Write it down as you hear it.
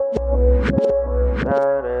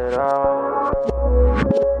Not at all.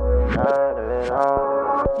 Not at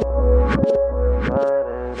all. Not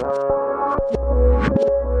at all.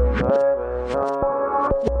 Not at all.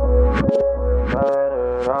 Not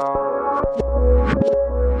at all.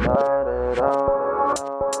 Not at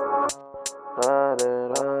all. Not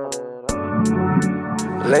at all.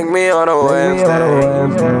 Link me on a Wednesday.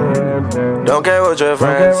 Don't care what your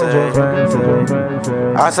friends say.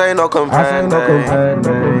 I say no comprende.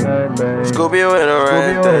 Scoop you in a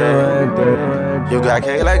rente. You got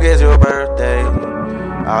cake like it's your birthday.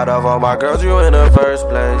 Out of all my girls, you in the first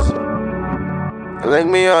place. Link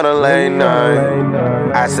me on a late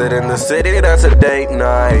night. I sit in the city, that's a date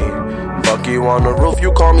night. Fuck you on the roof,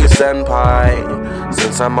 you call me senpai.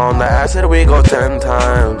 Since I'm on the acid, we go 10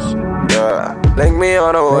 times. Yeah. Link me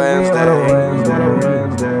on a Wednesday.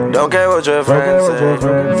 Don't care what your friends say.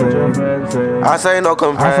 I say no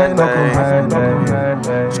comprende.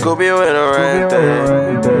 Scoop you in a rente.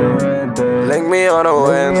 Link me on a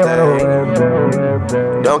Wednesday.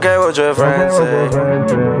 Don't care what your friends say.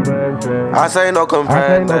 I say no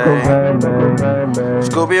comprende.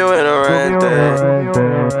 Scoop you in a rente.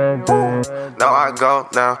 Now I go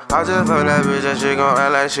now. I just fuck that bitch and she gon'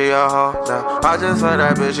 act like she a hoe now. I just fuck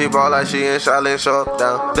that bitch, she ball like she in Charlotte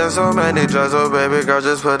Showdown. There's so many drugs, so baby girl,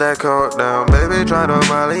 just put that coat down. Baby, try to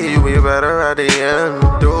molly, you be better at the end.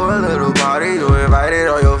 Do a little party, you invited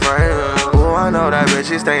all your friends. Ooh, I know that bitch,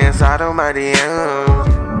 she stay inside of my DMs.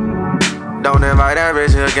 Don't invite that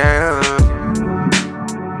bitch again.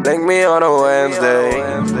 Link me on a Wednesday.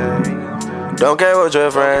 Don't care what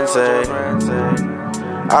your friends say.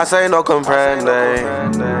 I say no comprende.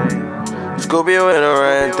 Scoop you in a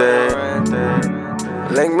rente.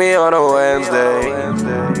 Link me on a Wednesday.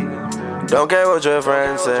 Don't care what your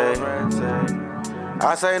friends say.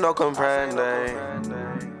 I say no comprende.